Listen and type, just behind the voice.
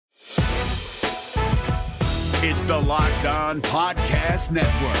It's the Locked On Podcast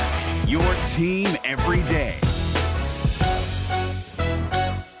Network, your team every day.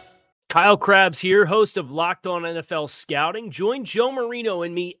 Kyle Krabs here, host of Locked On NFL Scouting. Join Joe Marino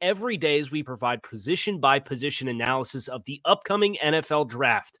and me every day as we provide position-by-position analysis of the upcoming NFL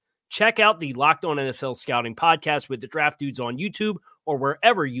Draft. Check out the Locked On NFL Scouting podcast with the Draft Dudes on YouTube or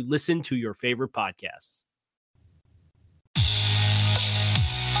wherever you listen to your favorite podcasts.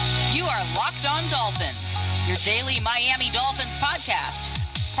 You are Locked On Dolphins, your daily Miami Dolphins podcast,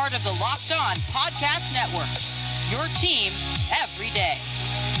 part of the Locked On Podcast Network, your team every day.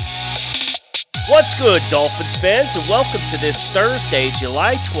 What's good, Dolphins fans, and welcome to this Thursday,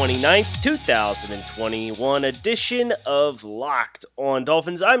 July 29th, 2021 edition of Locked On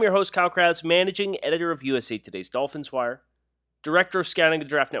Dolphins. I'm your host, Kyle Krabs, managing editor of USA Today's Dolphins Wire, director of scouting at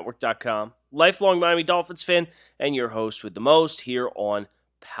thedraftnetwork.com, lifelong Miami Dolphins fan, and your host with the most here on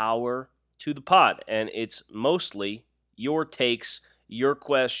Power to the Pod. And it's mostly your takes, your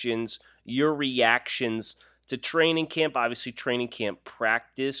questions, your reactions to training camp. Obviously, training camp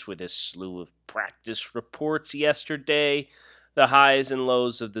practice with a slew of practice reports yesterday. The highs and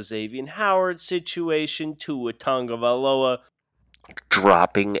lows of the Xavier Howard situation. Tua Tagovailoa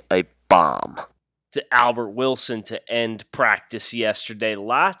dropping a bomb to Albert Wilson to end practice yesterday.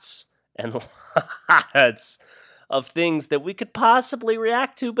 Lots and lots of things that we could possibly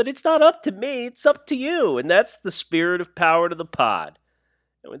react to, but it's not up to me. It's up to you. And that's the spirit of Power to the Pod.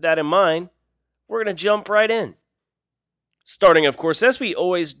 And with that in mind, we're going to jump right in. Starting, of course, as we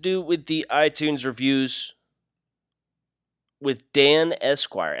always do with the iTunes reviews with Dan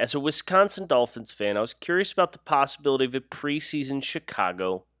Esquire. As a Wisconsin Dolphins fan, I was curious about the possibility of a preseason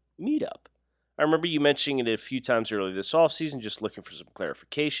Chicago meetup. I remember you mentioning it a few times earlier this offseason, just looking for some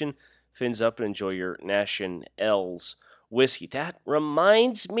clarification. Fins up and enjoy your Nationals whiskey. That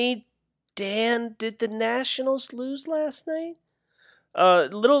reminds me, Dan, did the Nationals lose last night? A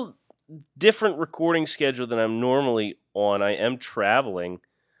little different recording schedule than I'm normally on. I am traveling.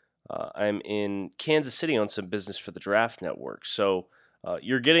 I'm in Kansas City on some business for the Draft Network. So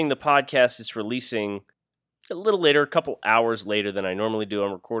you're getting the podcast. It's releasing a little later, a couple hours later than I normally do.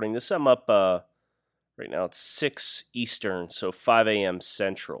 I'm recording this. I'm up right now. It's 6 Eastern, so 5 a.m.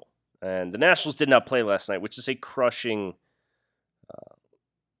 Central. And the Nationals did not play last night, which is a crushing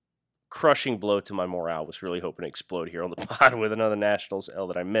blow to my morale. Was really hoping to explode here on the pod with another Nationals L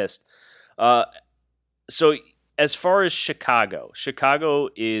that I missed. So as far as Chicago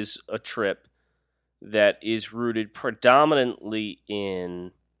is a trip that is rooted predominantly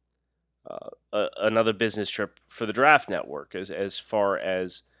in another business trip for the Draft Network, as far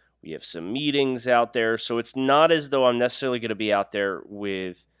as we have some meetings out there. So it's not as though I'm necessarily going to be out there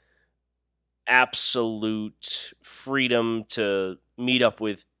with absolute freedom to meet up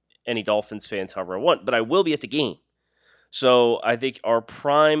with any Dolphins fans however I want, but I will be at the game. So I think our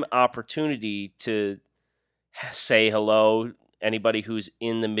prime opportunity to say hello, anybody who's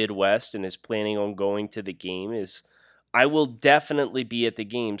in the Midwest and is planning on going to the game, is I will definitely be at the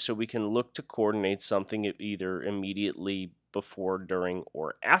game, so we can look to coordinate something either immediately before, during,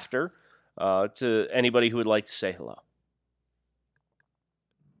 or after to anybody who would like to say hello.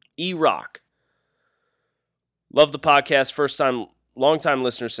 E-Rock. Love the podcast. Long-time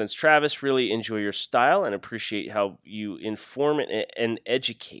listener since Travis. Really enjoy your style and appreciate how you inform and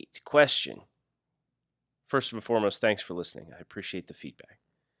educate. Question. First and foremost, thanks for listening. I appreciate the feedback.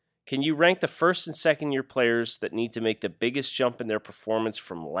 Can you rank the first and second year players that need to make the biggest jump in their performance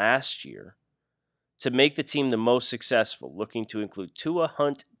from last year to make the team the most successful? Looking to include Tua,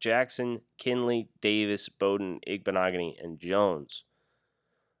 Hunt, Jackson, Kinley, Davis, Bowden, Igbenogany, and Jones.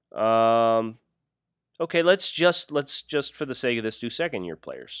 Okay, let's just for the sake of this do second year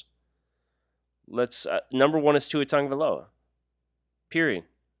players. Let's number one is Tua Tagovailoa. Period.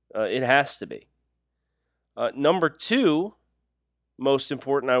 It has to be. Number two, most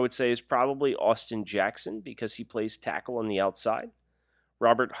important, I would say, is probably Austin Jackson because he plays tackle on the outside.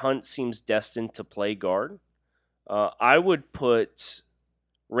 Robert Hunt seems destined to play guard. I would put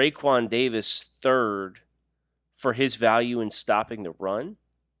Raekwon Davis third for his value in stopping the run.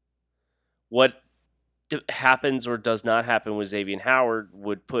 What happens or does not happen with Xavier Howard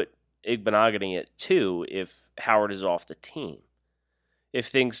would put Igbenogany at 2 if Howard is off the team. If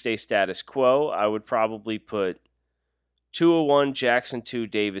things stay status quo, I would probably put Tua 1, Jackson 2,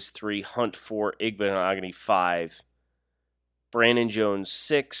 Davis 3, Hunt 4, Igbenogany 5, Brandon Jones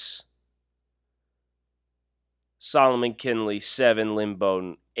 6, Solomon Kinley 7, Lynn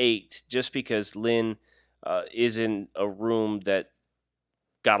Bowden 8, just because Lynn is in a room that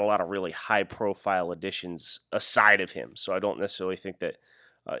got a lot of really high-profile additions aside of him. So I don't necessarily think that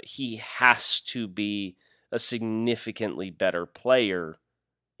he has to be a significantly better player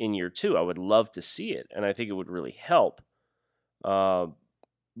in year 2. I would love to see it, and I think it would really help.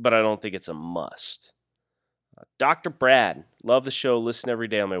 But I don't think it's a must. Dr. Brad, love the show. Listen every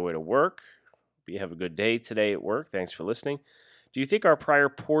day on my way to work. Hope you have a good day today at work. Thanks for listening. Do you think our prior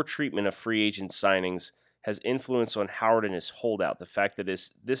poor treatment of free agent signings has influence on Howard and his holdout? The fact that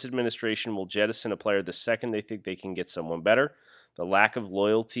this administration will jettison a player the second they think they can get someone better. The lack of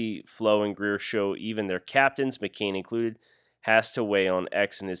loyalty Flo and Greer show even their captains, McCain included, has to weigh on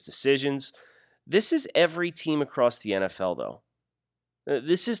X and his decisions. This is every team across the NFL, though.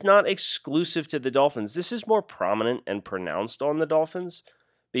 This is not exclusive to the Dolphins. This is more prominent and pronounced on the Dolphins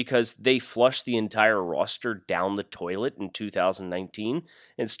because they flushed the entire roster down the toilet in 2019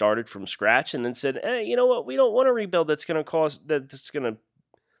 and started from scratch and then said, you know what, we don't want a rebuild that's going to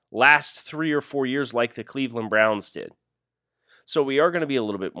last 3 or 4 years like the Cleveland Browns did. So we are going to be a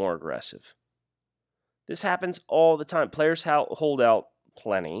little bit more aggressive. This happens all the time. Players hold out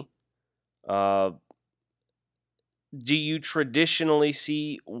plenty. Do you traditionally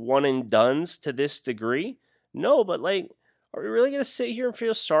see one and dones to this degree? No, but are we really going to sit here and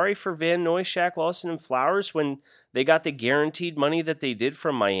feel sorry for Van Noy, Shaq Lawson, and Flowers when they got the guaranteed money that they did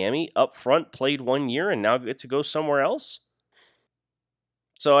from Miami up front, played 1 year, and now get to go somewhere else?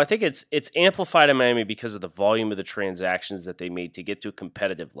 So I think it's amplified in Miami because of the volume of the transactions that they made to get to a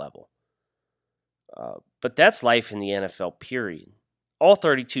competitive level. But that's life in the NFL, period. All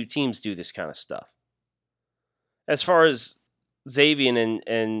 32 teams do this kind of stuff. As far as Xavier,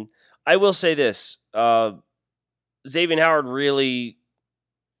 and I will say this, Xavier Howard really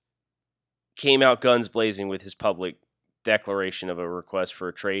came out guns blazing with his public declaration of a request for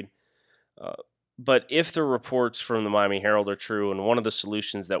a trade. But if the reports from the Miami Herald are true, and one of the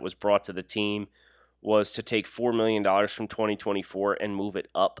solutions that was brought to the team was to take $4 million from 2024 and move it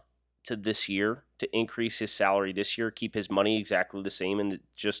up to this year to increase his salary this year, keep his money exactly the same, and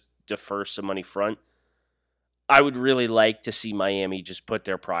just defer some money front, I would really like to see Miami just put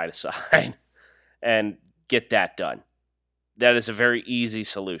their pride aside and get that done. That is a very easy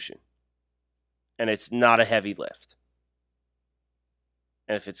solution. And it's not a heavy lift.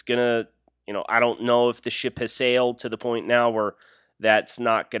 And if it's going to, I don't know if the ship has sailed to the point now where that's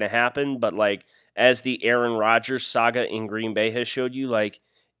not going to happen. But as the Aaron Rodgers saga in Green Bay has showed you,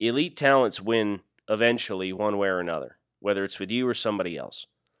 elite talents win eventually one way or another, whether it's with you or somebody else.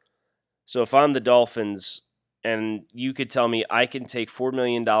 So if I'm the Dolphins, and you could tell me I can take $4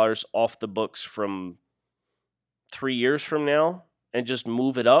 million off the books from 3 years from now and just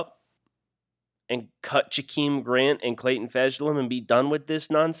move it up and cut Jakeem Grant and Clayton Fejedelem and be done with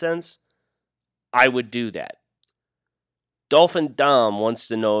this nonsense, I would do that. Dolphin Dom wants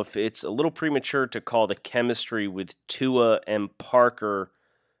to know if it's a little premature to call the chemistry with Tua and Parker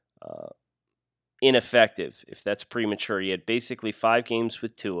ineffective, if that's premature. He had basically 5 games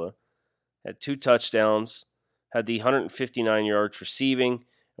with Tua, had 2 touchdowns, had the 159 yards receiving,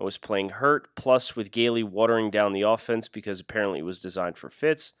 and was playing hurt, plus with Gailey watering down the offense because apparently it was designed for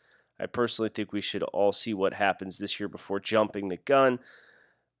Fitz. I personally think we should all see what happens this year before jumping the gun.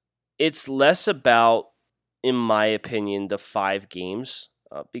 It's less about, in my opinion, the 5 games,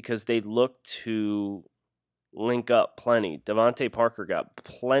 because they look to link up plenty. Devontae Parker got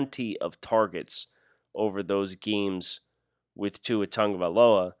plenty of targets over those games with Tua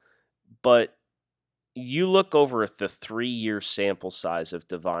Tagovailoa, but you look over the 3-year sample size of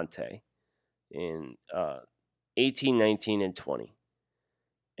Devontae in 18, 19, and 20,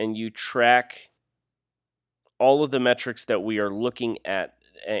 and you track all of the metrics that we are looking at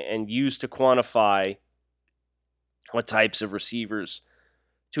and use to quantify what types of receivers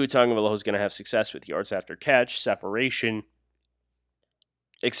Tua Tagovailoa is going to have success with: yards after catch, separation,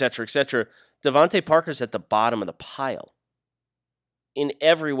 etc., etc. Devontae Parker's at the bottom of the pile in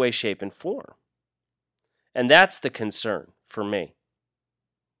every way, shape, and form. And that's the concern for me.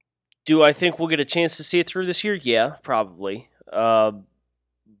 Do I think we'll get a chance to see it through this year? Yeah, probably.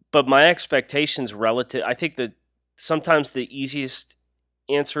 But my expectations relative, I think that sometimes the easiest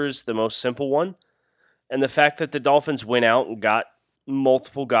answer is the most simple one. And the fact that the Dolphins went out and got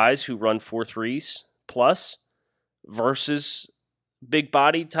multiple guys who run 4.3s plus versus big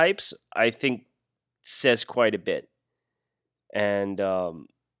body types, I think says quite a bit. And,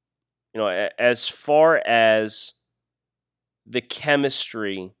 as far as the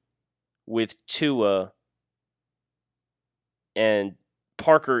chemistry with Tua and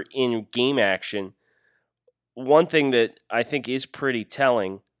Parker in game action, one thing that I think is pretty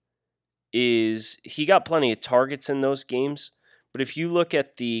telling is he got plenty of targets in those games, but if you look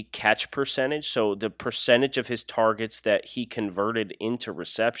at the catch percentage, so the percentage of his targets that he converted into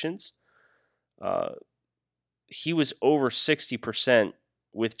receptions, he was over 60%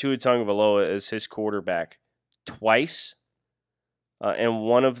 with Tua Tagovailoa as his quarterback twice. And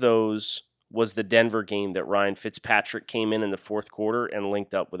one of those was the Denver game that Ryan Fitzpatrick came in the fourth quarter and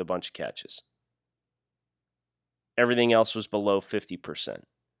linked up with a bunch of catches. Everything else was below 50%.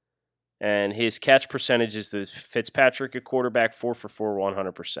 And his catch percentage is the Fitzpatrick at quarterback, 4 for 4,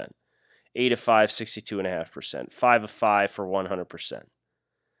 100%. 8 of 5, 62.5%. 5 of 5 for 100%.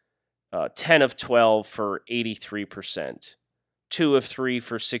 10 of 12 for 83%. 2 of 3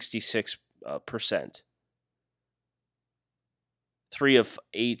 for 66%. 3 of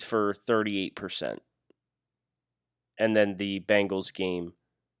 8 for 38%. And then the Bengals game,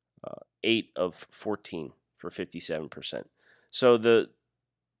 8 of 14 for 57%. So the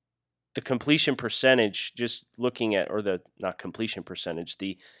completion percentage, just looking at, or not completion percentage,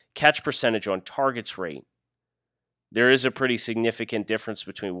 the catch percentage on targets rate, there is a pretty significant difference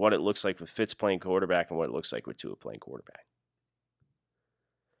between what it looks like with Fitz playing quarterback and what it looks like with Tua playing quarterback.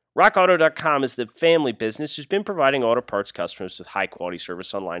 RockAuto.com is the family business who's been providing auto parts customers with high-quality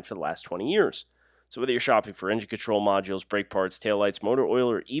service online for the last 20 years. So whether you're shopping for engine control modules, brake parts, taillights, motor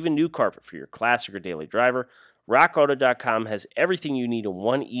oil, or even new carpet for your classic or daily driver, RockAuto.com has everything you need in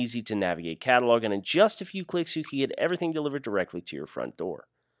one easy-to-navigate catalog, and in just a few clicks, you can get everything delivered directly to your front door.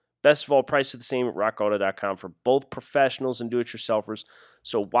 Best of all, prices are the same at RockAuto.com for both professionals and do-it-yourselfers,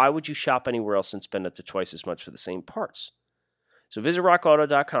 so why would you shop anywhere else and spend up to twice as much for the same parts? So visit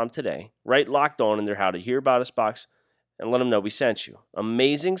RockAuto.com today, write Locked On in their How to Hear About Us box, and let them know we sent you.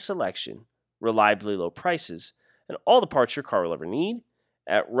 Amazing selection, reliably low prices, and all the parts your car will ever need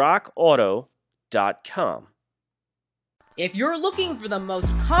at RockAuto.com. If you're looking for the most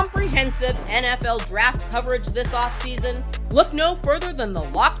comprehensive NFL draft coverage this offseason, look no further than the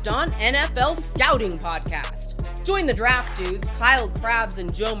Locked On NFL Scouting Podcast. Join the draft dudes, Kyle Krabs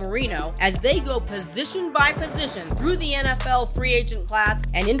and Joe Marino, as they go position by position through the NFL free agent class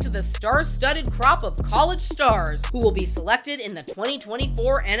and into the star-studded crop of college stars who will be selected in the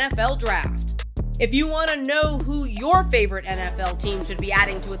 2024 NFL Draft. If you want to know who your favorite NFL team should be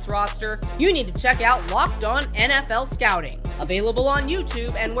adding to its roster, you need to check out Locked On NFL Scouting, available on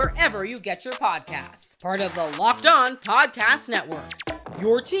YouTube and wherever you get your podcasts. Part of the Locked On Podcast Network,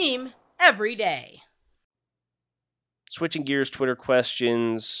 your team every day. Switching gears, Twitter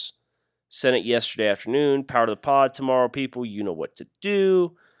questions. Sent it yesterday afternoon. Power to the pod tomorrow, people. You know what to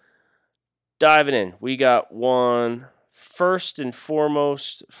do. Diving in. We got one first and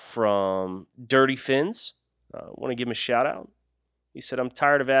foremost from Dirty Fins. I want to give him a shout out. He said, I'm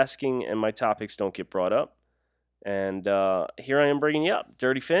tired of asking and my topics don't get brought up. And here I am bringing you up,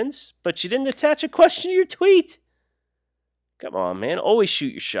 Dirty Fins. But you didn't attach a question to your tweet. Come on, man. Always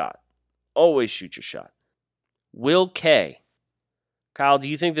shoot your shot. Always shoot your shot. Will K. Kyle, do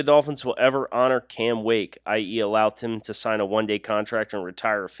you think the Dolphins will ever honor Cam Wake, i.e. allow him to sign a one-day contract and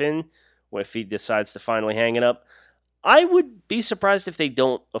retire Finn if he decides to finally hang it up? I would be surprised if they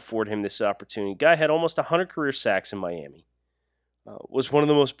don't afford him this opportunity. Guy had almost 100 career sacks in Miami. Was one of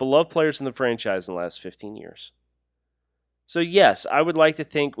the most beloved players in the franchise in the last 15 years. So yes, I would like to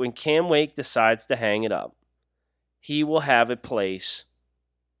think when Cam Wake decides to hang it up, he will have a place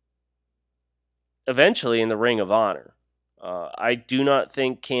eventually in the Ring of Honor. I do not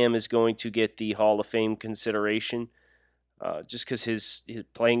think Cam is going to get the Hall of Fame consideration just because his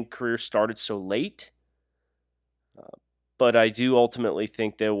playing career started so late. But I do ultimately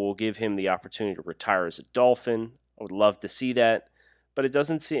think they will give him the opportunity to retire as a Dolphin. I would love to see that. But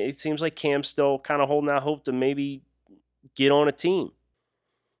it seems like Cam's still kind of holding out hope to maybe get on a team.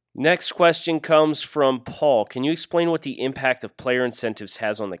 Next question comes from Paul. Can you explain what the impact of player incentives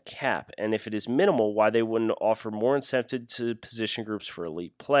has on the cap? And if it is minimal, why they wouldn't offer more incentive to position groups for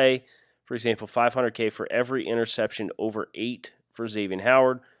elite play? For example, $500K for every interception over 8 for Xavier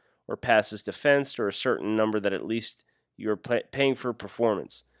Howard, or passes defensed, or a certain number that at least you're paying for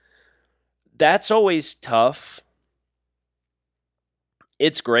performance. That's always tough.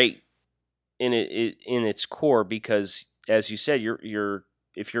 It's great in its core because, as you said, you're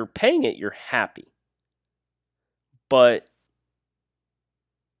if you're paying it, you're happy. But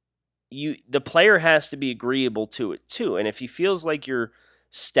the player has to be agreeable to it too. And if he feels like you're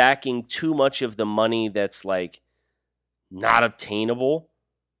stacking too much of the money that's like not obtainable,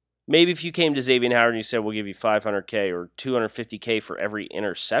 maybe if you came to Xavier Howard and you said, we'll give you $500K or $250K for every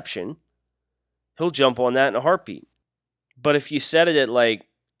interception, he'll jump on that in a heartbeat. But if you set it at like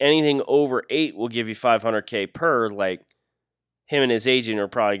anything over 8 will give you $500K per, like him and his agent are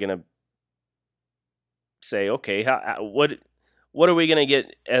probably going to say, okay, what are we going to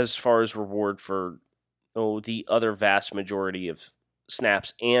get as far as reward for the other vast majority of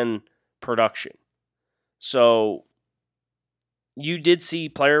snaps and production? So you did see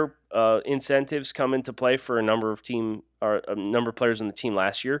player incentives come into play for a number of players on the team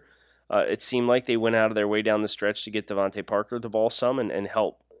last year. It seemed like they went out of their way down the stretch to get Devontae Parker the ball some and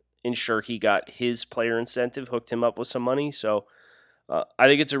help ensure he got his player incentive, hooked him up with some money. So I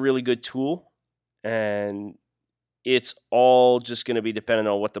think it's a really good tool, and it's all just going to be dependent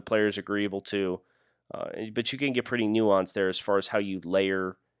on what the player is agreeable to. But you can get pretty nuanced there as far as how you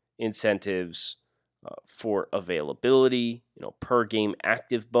layer incentives for availability, per game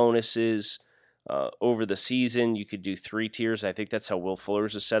active bonuses. Over the season, you could do 3 tiers. I think that's how Will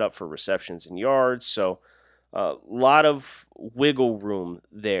Fuller's is set up for receptions and yards. So a lot of wiggle room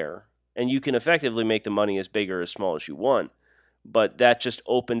there. And you can effectively make the money as big or as small as you want. But that just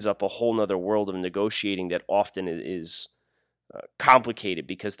opens up a whole nother world of negotiating that often is complicated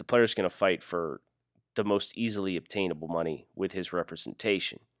because the player's going to fight for the most easily obtainable money with his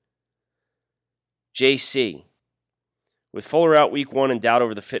representation. JC. With Fuller out week 1 and doubt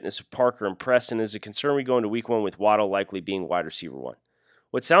over the fitness of Parker and Preston, is a concern we go into week 1 with Waddle likely being wide receiver 1.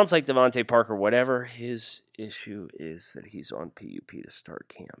 What sounds like Devontae Parker, whatever his issue is that he's on PUP to start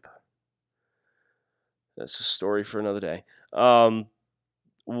camp. That's a story for another day.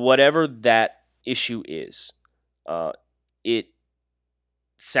 Whatever that issue is, it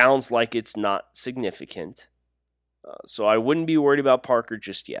sounds like it's not significant. So I wouldn't be worried about Parker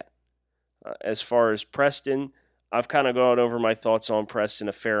just yet. As far as Preston, I've kind of gone over my thoughts on Preston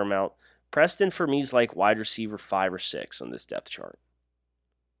a fair amount. Preston, for me, is like wide receiver 5 or 6 on this depth chart.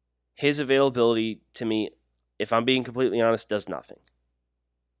 His availability, to me, if I'm being completely honest, does nothing.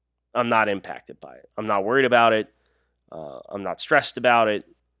 I'm not impacted by it. I'm not worried about it. I'm not stressed about it.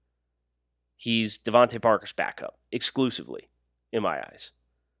 He's Devontae Parker's backup, exclusively, in my eyes.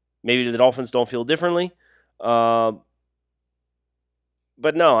 Maybe the Dolphins don't feel differently. But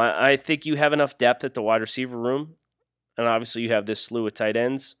no, I think you have enough depth at the wide receiver room. And obviously you have this slew of tight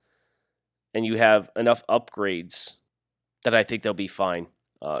ends. And you have enough upgrades that I think they'll be fine.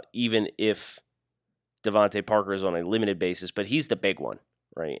 Even if Devontae Parker is on a limited basis. But he's the big one,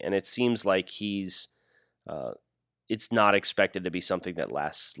 right? And it seems like it's not expected to be something that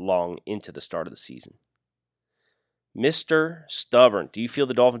lasts long into the start of the season. Mr. Stubborn, do you feel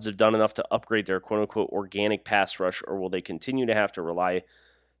the Dolphins have done enough to upgrade their quote-unquote organic pass rush, or will they continue to have to rely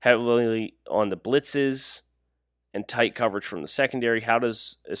heavily on the blitzes and tight coverage from the secondary? How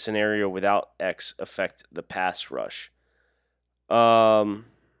does a scenario without X affect the pass rush? I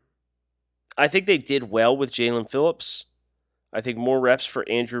think they did well with Jalen Phillips. I think more reps for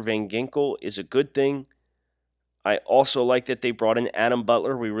Andrew Van Ginkel is a good thing. I also like that they brought in Adam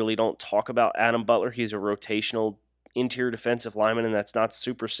Butler. We really don't talk about Adam Butler. He's a rotational interior defensive lineman, and that's not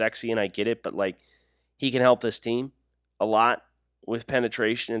super sexy, and I get it, but he can help this team a lot with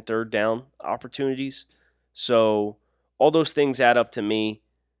penetration and third down opportunities. So all those things add up to me.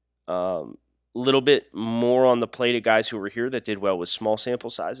 Little bit more on the plate of guys who were here that did well with small sample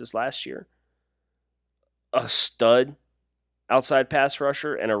sizes last year. A stud outside pass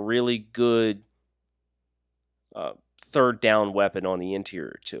rusher and a really good third down weapon on the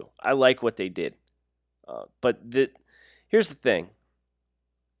interior too. I like what they did. But here's the thing,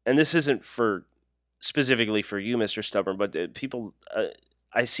 and this isn't specifically for you, Mr. Stubborn, but people,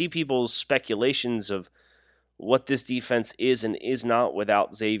 I see people's speculations of what this defense is and is not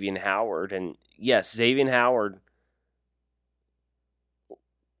without Xavier Howard. And yes, Xavier Howard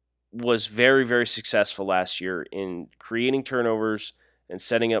was very, very successful last year in creating turnovers and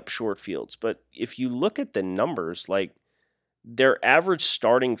setting up short fields. But if you look at the numbers, their average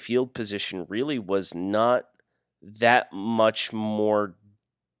starting field position really was not that much more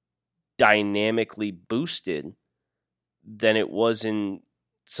dynamically boosted than it was in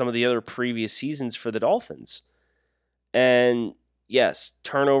some of the other previous seasons for the Dolphins. And yes,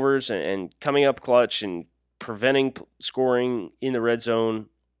 turnovers and coming up clutch and preventing scoring in the red zone,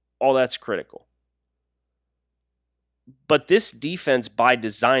 all that's critical. But this defense by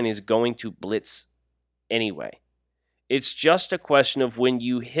design is going to blitz anyway. It's just a question of when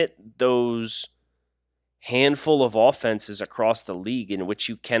you hit those handful of offenses across the league in which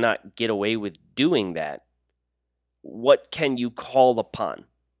you cannot get away with doing that, what can you call upon?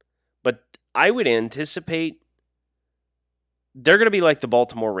 But I would anticipate they're going to be like the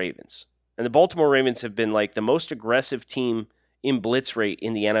Baltimore Ravens. And the Baltimore Ravens have been the most aggressive team in blitz rate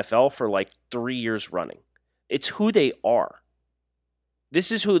in the NFL for 3 years running. It's who they are. This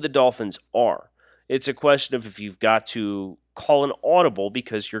is who the Dolphins are. It's a question of if you've got to call an audible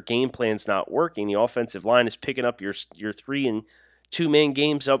because your game plan's not working. The offensive line is picking up your 3 and 2-man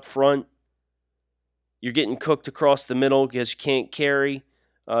games up front. You're getting cooked across the middle because you can't carry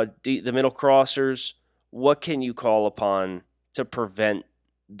the middle crossers, what can you call upon to prevent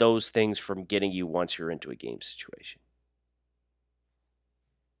those things from getting you once you're into a game situation?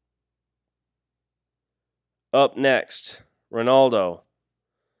 Up next, Ronaldo.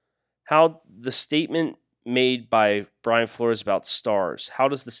 How the statement made by Brian Flores about stars, how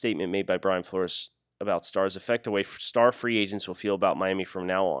does the statement made by Brian Flores about stars affect the way star free agents will feel about Miami from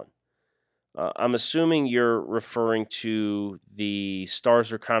now on? I'm assuming you're referring to the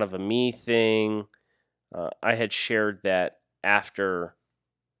stars are kind of a me thing. I had shared that after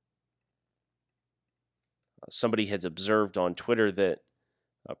somebody had observed on Twitter that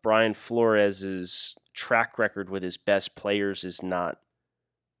Brian Flores's track record with his best players is not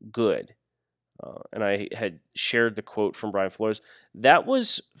good. And I had shared the quote from Brian Flores. That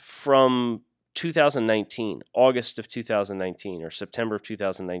was from 2019, August of 2019 or September of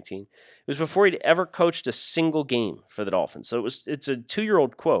 2019. It was before he'd ever coached a single game for the Dolphins. So it's a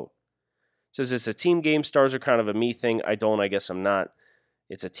 2-year-old quote. It says it's a team game. Stars are kind of a me thing. I guess I'm not.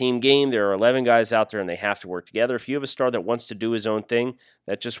 It's a team game. There are 11 guys out there and they have to work together. If you have a star that wants to do his own thing,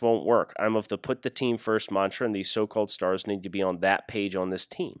 that just won't work. I'm of the put the team first mantra, and these so-called stars need to be on that page on this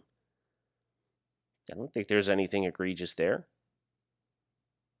team. I don't think there's anything egregious there.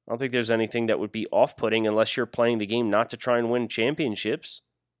 I don't think there's anything that would be off-putting unless you're playing the game not to try and win championships.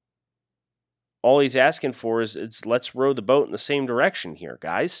 All he's asking for is let's row the boat in the same direction here,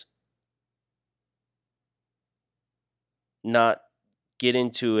 guys. Not get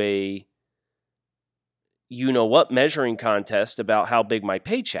into a you-know-what measuring contest about how big my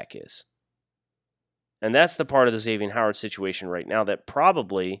paycheck is. And that's the part of the Xavier Howard situation right now that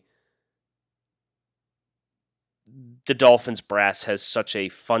probably the Dolphins brass has such a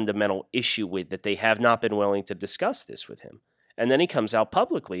fundamental issue with that they have not been willing to discuss this with him. And then he comes out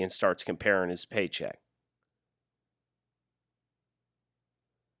publicly and starts comparing his paycheck.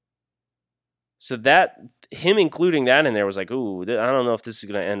 So that, him including that in there was like, ooh, I don't know if this is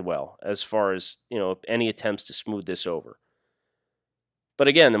going to end well as far as, any attempts to smooth this over. But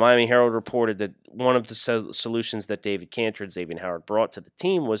again, the Miami Herald reported that one of the solutions that David Cantor and Xavier Howard brought to the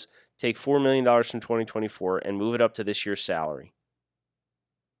team was take $4 million from 2024 and move it up to this year's salary.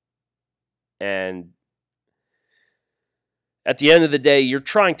 And at the end of the day, you're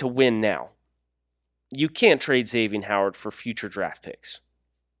trying to win now. You can't trade Xavier Howard for future draft picks.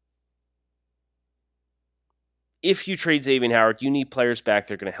 If you trade Xavier Howard, you need players back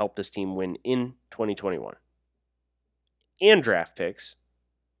that are going to help this team win in 2021. And draft picks.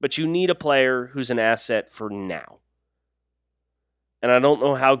 But you need a player who's an asset for now. And I don't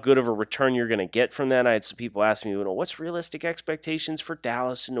know how good of a return you're going to get from that. I had some people ask me, what's realistic expectations for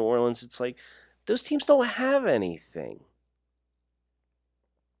Dallas and New Orleans? It's like, those teams don't have anything.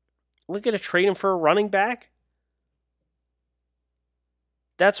 We're going to trade him for a running back?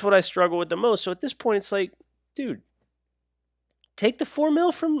 That's what I struggle with the most. So at this point, it's like, dude, take the $4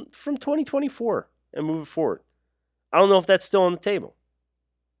 million from 2024 and move it forward. I don't know if that's still on the table.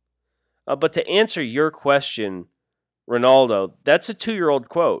 But to answer your question, Ronaldo, that's a 2-year-old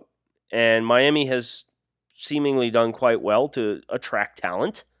quote. And Miami has seemingly done quite well to attract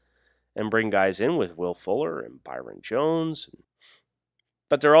talent and bring guys in with Will Fuller and Byron Jones.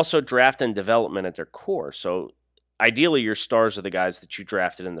 But they're also draft and development at their core. So ideally, your stars are the guys that you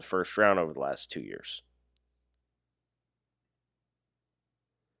drafted in the first round over the last 2 years.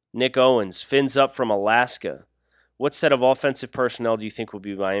 Nick Owens, fins up from Alaska. What set of offensive personnel do you think will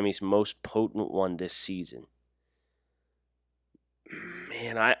be Miami's most potent one this season?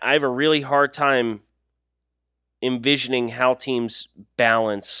 Man, I have a really hard time envisioning how teams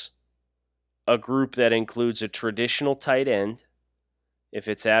balance a group that includes a traditional tight end, if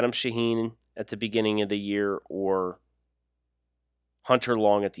it's Adam Shaheen at the beginning of the year or Hunter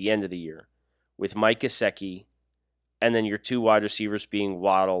Long at the end of the year, with Mike Gesicki, and then your 2 wide receivers being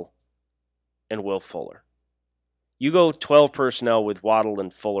Waddle and Will Fuller. You go 12 personnel with Waddle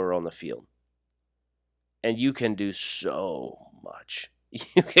and Fuller on the field, and you can do so much.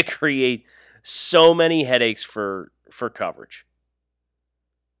 You can create so many headaches for coverage.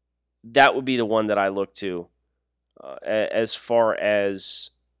 That would be the one that I look to as far as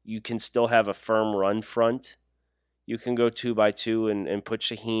you can still have a firm run front. You can go 2x2 and put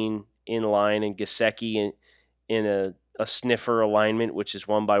Shaheen in line and Gesicki in a sniffer alignment, which is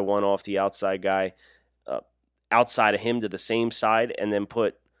 1x1 off the outside guy, outside of him to the same side, and then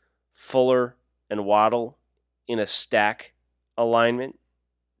put Fuller and Waddle in a stack alignment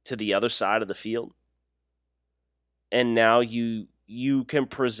to the other side of the field. And now you can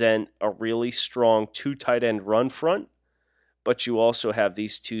present a really strong 2 tight end run front, but you also have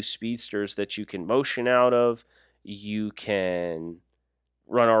these 2 speedsters that you can motion out of. You can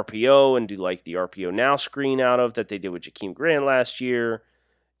run RPO and do like the RPO now screen out of that they did with Jakeem Grant last year.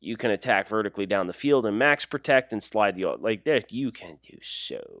 You can attack vertically down the field and max protect and slide the like there. You can do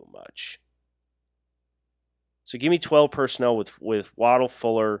so much. So give me 12 personnel with Waddle,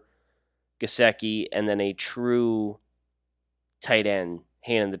 Fuller, Gesicki, and then a true tight end,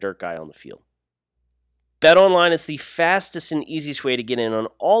 hand in the dirt guy on the field. BetOnline is the fastest and easiest way to get in on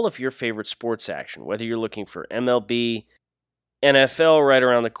all of your favorite sports action, whether you're looking for MLB, NFL right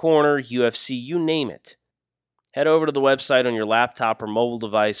around the corner, UFC, you name it. Head over to the website on your laptop or mobile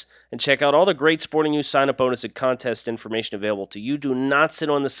device and check out all the great sporting news, sign-up bonus, and contest information available to you. Do not sit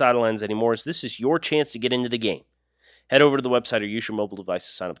on the sidelines anymore, as this is your chance to get into the game. Head over to the website or use your mobile device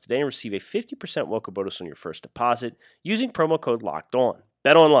to sign up today and receive a 50% welcome bonus on your first deposit using promo code LOCKEDON.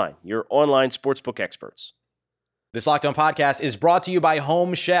 BetOnline, your online sportsbook experts. This Locked On podcast is brought to you by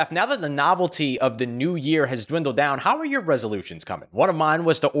Home Chef. Now that the novelty of the new year has dwindled down, how are your resolutions coming? One of mine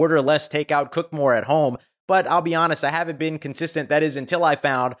was to order less takeout, cook more at home. But I'll be honest, I haven't been consistent. That is until I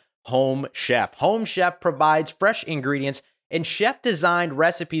found Home Chef. Home Chef provides fresh ingredients and chef-designed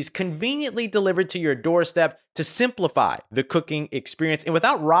recipes conveniently delivered to your doorstep to simplify the cooking experience and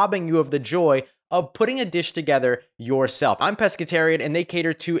without robbing you of the joy of putting a dish together yourself. I'm pescatarian and they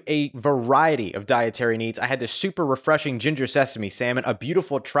cater to a variety of dietary needs. I had this super refreshing ginger sesame salmon, a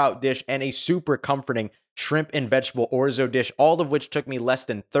beautiful trout dish, and a super comforting shrimp and vegetable orzo dish, all of which took me less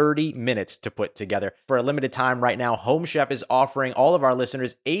than 30 minutes to put together. For a limited time right now, Home Chef is offering all of our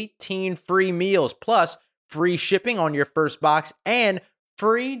listeners 18 free meals plus free shipping on your first box and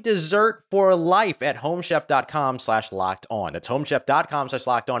free dessert for life at homechef.com/lockedon. That's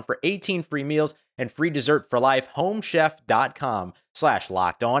homechef.com/lockedon for 18 free meals and free dessert for life.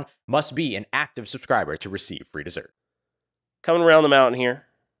 Homechef.com/lockedon. Must be an active subscriber to receive free dessert. Coming around the mountain here.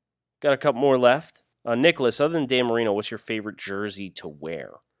 Got a couple more left. Nicholas, other than Dan Marino, what's your favorite jersey to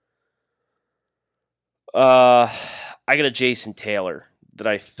wear? I got a Jason Taylor that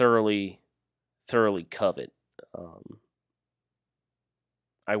I thoroughly covet.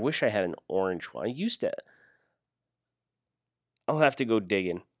 I wish I had an orange one. I used to. I'll have to go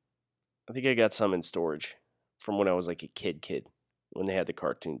digging. I think I got some in storage from when I was like a kid when they had the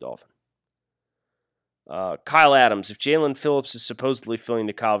cartoon dolphin. Kyle Adams, if Jalen Phillips is supposedly filling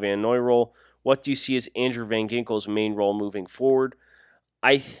the Kyle Van Noy role, what do you see as Andrew Van Ginkel's main role moving forward?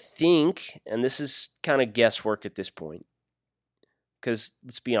 I think, and this is kind of guesswork at this point, because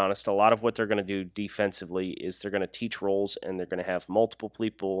let's be honest, a lot of what they're going to do defensively is they're going to teach roles and they're going to have multiple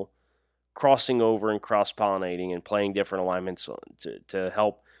people crossing over and cross-pollinating and playing different alignments to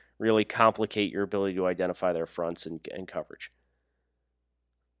help really complicate your ability to identify their fronts and coverage.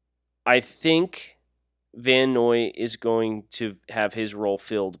 I think Van Noy is going to have his role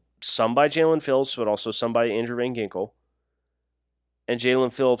filled some by Jalen Phillips, but also some by Andrew Van Ginkel. And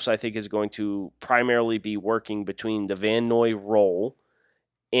Jalen Phillips, I think, is going to primarily be working between the Van Noy role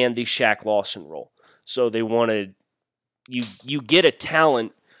and the Shaq Lawson role. So they wanted you get a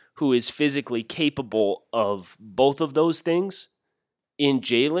talent who is physically capable of both of those things in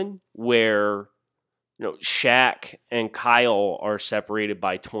Jalen, where Shaq and Kyle are separated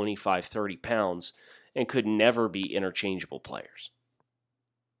by 25, 30 pounds and could never be interchangeable players.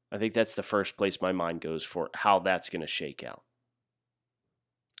 I think that's the first place my mind goes for how that's going to shake out.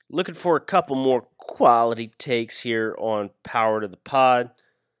 Looking for a couple more quality takes here on Power to the Pod.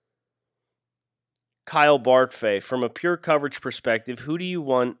 Kyle Bartfay, from a pure coverage perspective, who do you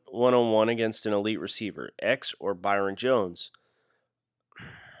want one-on-one against an elite receiver, X or Byron Jones?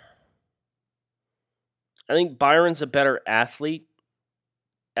 I think Byron's a better athlete.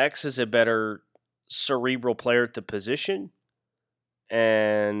 X is a better cerebral player at the position.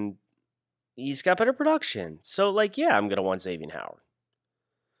 And he's got better production. So, I'm going to want Xavier Howard.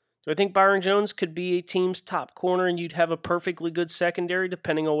 Do I think Byron Jones could be a team's top corner and you'd have a perfectly good secondary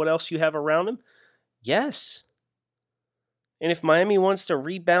depending on what else you have around him? Yes. And if Miami wants to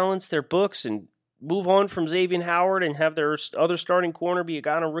rebalance their books and move on from Xavier Howard and have their other starting corner be a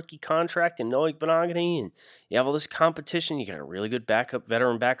guy on a rookie contract and Noah Benogany, and you have all this competition, you got a really good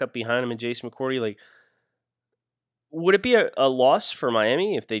veteran backup behind him and Jason McCourty, would it be a loss for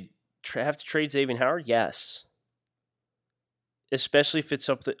Miami if they have to trade Xavier Howard? Yes. Especially if it's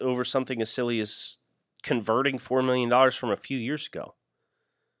over something as silly as converting $4 million from a few years ago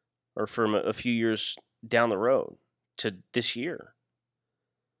or from a few years down the road to this year.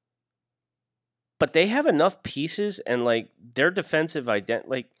 But they have enough pieces and their defensive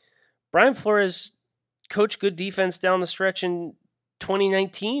identity. Brian Flores coached good defense down the stretch in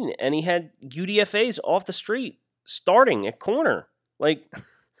 2019 and he had UDFAs off the street starting at corner.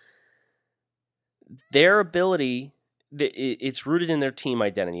 Their ability it's rooted in their team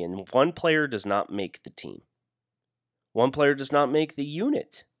identity, and one player does not make the team. One player does not make the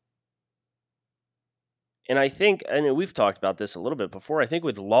unit. And I think, and we've talked about this a little bit before, I think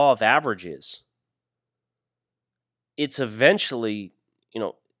with law of averages, it's eventually,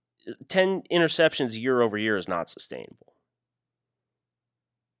 10 interceptions year over year is not sustainable.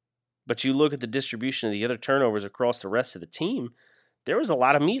 But you look at the distribution of the other turnovers across the rest of the team, there was a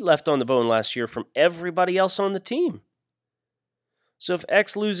lot of meat left on the bone last year from everybody else on the team. So if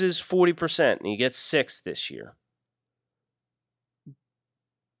X loses 40% and he gets 6 this year,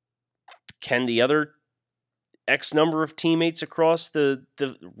 can the other X number of teammates across the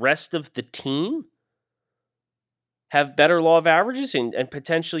rest of the team have better law of averages and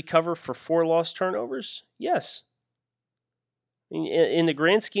potentially cover for 4 lost turnovers? Yes. In the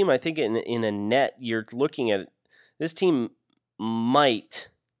grand scheme, I think in a net, you're looking at this team might,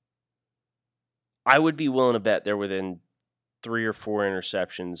 I would be willing to bet they're within 3 or 4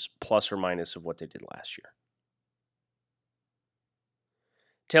 interceptions plus or minus of what they did last year.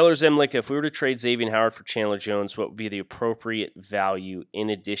 Taylor Zemlick, if we were to trade Xavier Howard for Chandler Jones, what would be the appropriate value in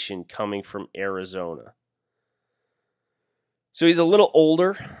addition coming from Arizona? So he's a little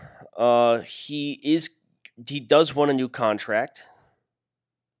older. He does want a new contract.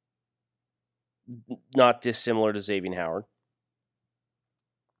 Not dissimilar to Xavier Howard.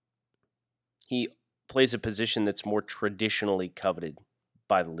 He plays a position that's more traditionally coveted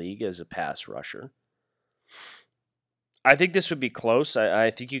by the league as a pass rusher. I think this would be close.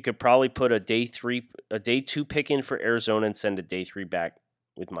 I think you could probably put a day 2 pick in for Arizona and send a day 3 back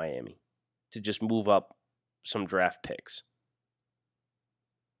with Miami to just move up some draft picks.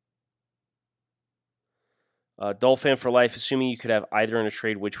 Dolphin for life, assuming you could have either in a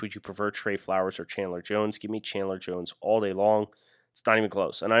trade, which would you prefer, Trey Flowers or Chandler Jones? Give me Chandler Jones all day long. It's not even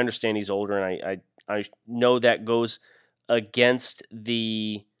close. And I understand he's older, and I know that goes against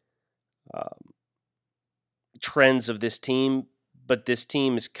the trends of this team, but this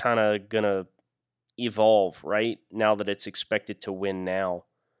team is kind of going to evolve, right? Now that it's expected to win now.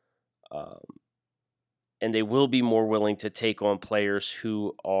 And they will be more willing to take on players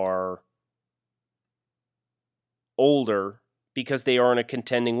who are older because they are in a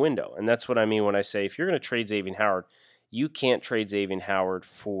contending window. And that's what I mean when I say if you're going to trade Xavier Howard, you can't trade Xavier Howard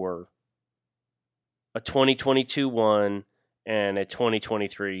for a 2022 1 and a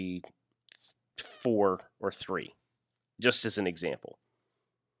 2023 4 or 3, just as an example.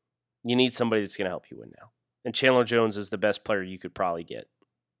 You need somebody that's going to help you win now. And Chandler Jones is the best player you could probably get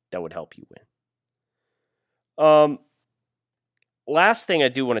that would help you win. Last thing I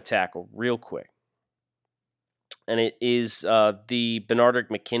do want to tackle real quick, and it is the Benardrick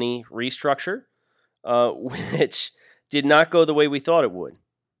McKinney restructure, which did not go the way we thought it would.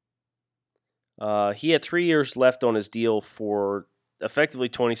 He had 3 years left on his deal for effectively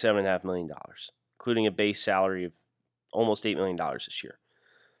 $27.5 million, including a base salary of almost $8 million this year.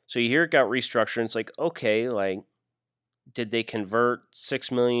 So you hear it got restructured, and it's like, okay, like, did they convert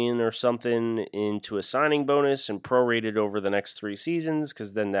 $6 million or something into a signing bonus and prorate it over the next 3 seasons?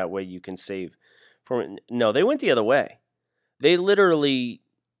 Because then that way you can save from it. No, they went the other way. They literally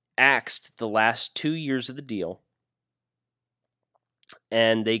axed the last 2 years of the deal,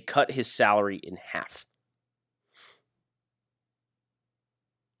 and they cut his salary in half.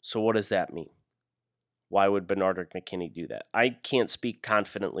 So what does that mean? Why would Benardrick McKinney do that? I can't speak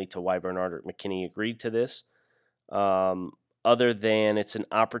confidently to why Benardrick McKinney agreed to this, other than it's an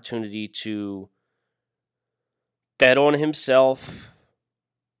opportunity to bet on himself,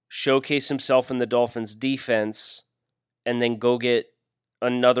 showcase himself in the Dolphins' defense, and then go get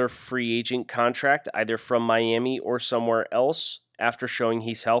another free agent contract, either from Miami or somewhere else, after showing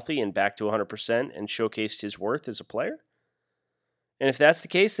he's healthy and back to 100% and showcased his worth as a player. And if that's the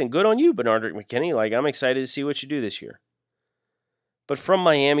case, then good on you, Benardrick McKinney. Like, I'm excited to see what you do this year. But from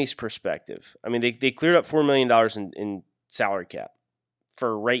Miami's perspective, I mean, they cleared up $4 million in salary cap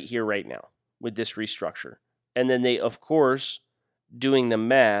for right here, right now, with this restructure. And then they, of course, doing the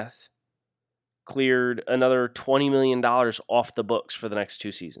math, cleared another $20 million off the books for the next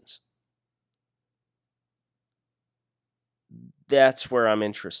 2 seasons. That's where I'm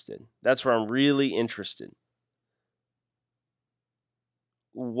interested. That's where I'm really interested.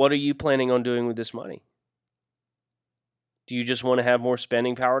 What are you planning on doing with this money? Do you just want to have more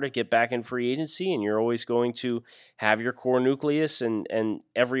spending power to get back in free agency, and you're always going to have your core nucleus and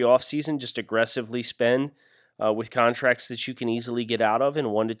every offseason just aggressively spend with contracts that you can easily get out of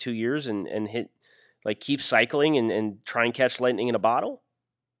in 1 to 2 years and hit, like, keep cycling and try and catch lightning in a bottle?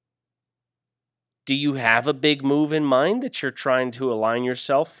 Do you have a big move in mind that you're trying to align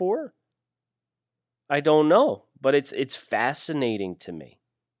yourself for? I don't know, but it's fascinating to me.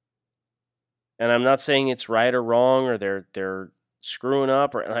 And I'm not saying it's right or wrong or they're screwing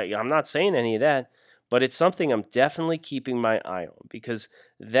up, or I'm not saying any of that, but it's something I'm definitely keeping my eye on, because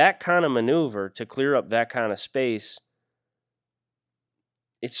that kind of maneuver to clear up that kind of space,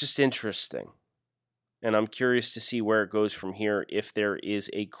 it's just interesting. And I'm curious to see where it goes from here, if there is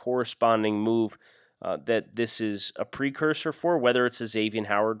a corresponding move that this is a precursor for, whether it's a Xavier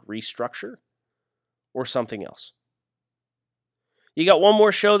Howard restructure or something else. You got one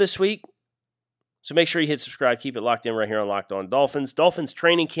more show this week, so make sure you hit subscribe. Keep it locked in right here on Locked On Dolphins. Dolphins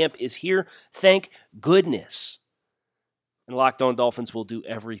training camp is here, thank goodness. And Locked On Dolphins will do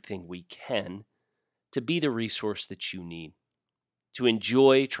everything we can to be the resource that you need to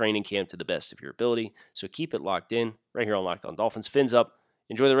enjoy training camp to the best of your ability. So keep it locked in right here on Locked On Dolphins. Fins up.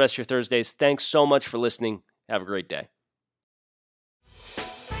 Enjoy the rest of your Thursdays. Thanks so much for listening. Have a great day.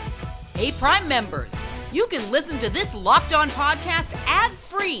 Hey, Prime members, you can listen to this Locked On podcast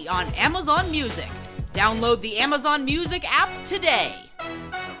ad-free on Amazon Music. Download the Amazon Music app today.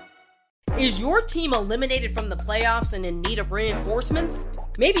 Is your team eliminated from the playoffs and in need of reinforcements?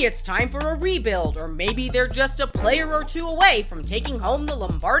 Maybe it's time for a rebuild, or maybe they're just a player or two away from taking home the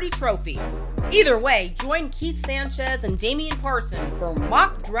Lombardi Trophy. Either way, join Keith Sanchez and Damian Parson for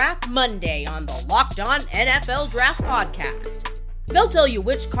Mock Draft Monday on the Locked On NFL Draft Podcast. They'll tell you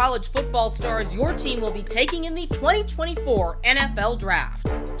which college football stars your team will be taking in the 2024 NFL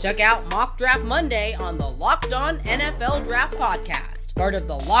Draft. Check out Mock Draft Monday on the Locked On NFL Draft Podcast, part of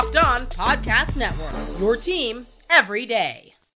the Locked On Podcast Network. Your team every day.